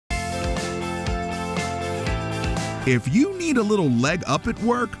If you need a little leg up at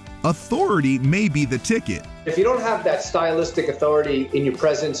work, authority may be the ticket. If you don't have that stylistic authority in your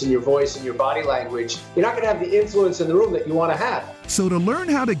presence, in your voice, in your body language, you're not going to have the influence in the room that you want to have. So to learn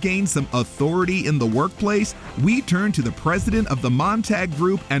how to gain some authority in the workplace, we turn to the president of the Montag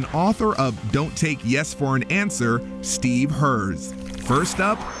Group and author of Don't Take Yes for an Answer, Steve Herz. First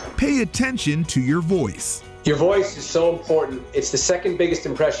up, pay attention to your voice. Your voice is so important. It's the second biggest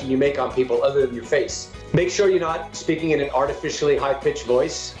impression you make on people other than your face. Make sure you're not speaking in an artificially high-pitched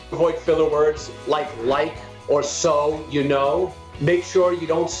voice. Avoid filler words like or so, you know. Make sure you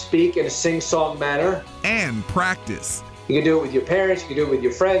don't speak in a sing-song manner. And practice. You can do it with your parents, you can do it with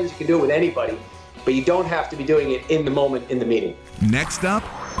your friends, you can do it with anybody, but you don't have to be doing it in the moment in the meeting. Next up,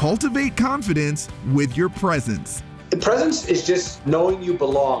 cultivate confidence with your presence. The presence is just knowing you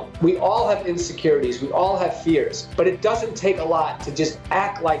belong. We all have insecurities, we all have fears, but it doesn't take a lot to just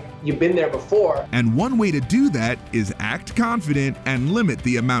act like you've been there before. And one way to do that is act confident and limit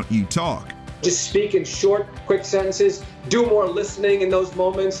the amount you talk. Just speak in short, quick sentences, do more listening in those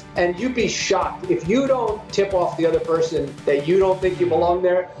moments, and you'd be shocked. If you don't tip off the other person that you don't think you belong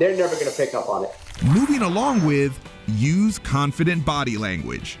there, they're never gonna pick up on it. Moving along with, use confident body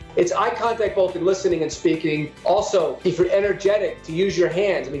language. It's eye contact both in listening and speaking. Also, if you're energetic, to use your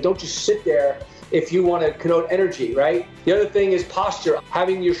hands. I mean, don't just sit there if you want to connote energy, right? The other thing is posture,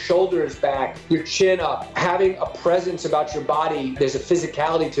 having your shoulders back, your chin up, having a presence about your body. There's a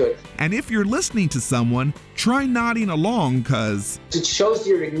physicality to it. And if you're listening to someone, try nodding along because it shows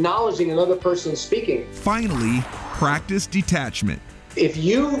you're acknowledging another person speaking. Finally, practice detachment. If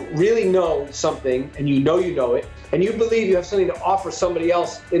you really know something and you know it, and you believe you have something to offer somebody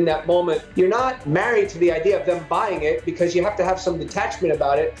else in that moment, you're not married to the idea of them buying it, because you have to have some detachment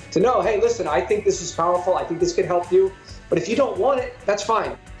about it to know, hey, listen, I think this is powerful, I think this could help you, but if you don't want it, that's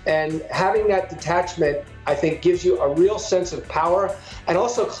fine. And having that detachment, I think, gives you a real sense of power and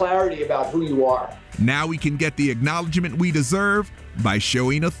also clarity about who you are. Now we can get the acknowledgement we deserve by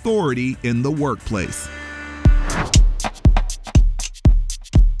showing authority in the workplace.